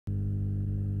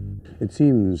It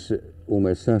seems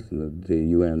almost certain that the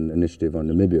UN initiative on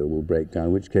Namibia will break down,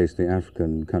 in which case the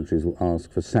African countries will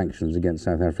ask for sanctions against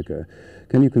South Africa.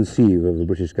 Can you conceive of the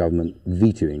British government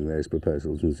vetoing those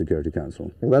proposals in the Security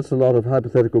Council? Well, that's a lot of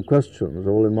hypothetical questions,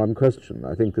 all in one question.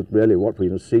 I think that really what we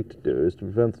must seek to do is to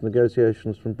prevent the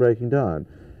negotiations from breaking down.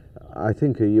 I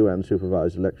think a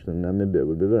UN-supervised election in Namibia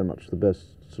would be very much the best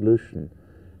solution.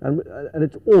 And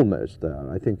it's almost there.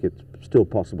 I think it's still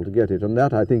possible to get it. And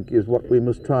that, I think, is what we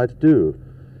must try to do.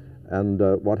 And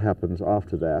what happens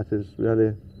after that is really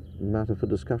a matter for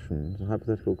discussion. It's a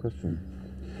hypothetical question.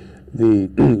 The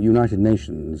United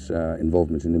Nations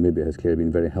involvement in Namibia has clearly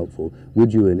been very helpful.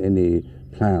 Would you, in any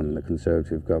plan the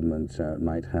Conservative government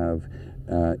might have,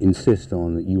 insist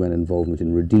on UN involvement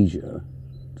in Rhodesia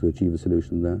to achieve a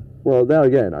solution there? Well, there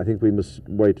again, I think we must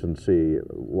wait and see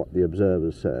what the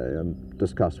observers say and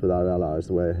discuss with our allies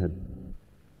the way ahead.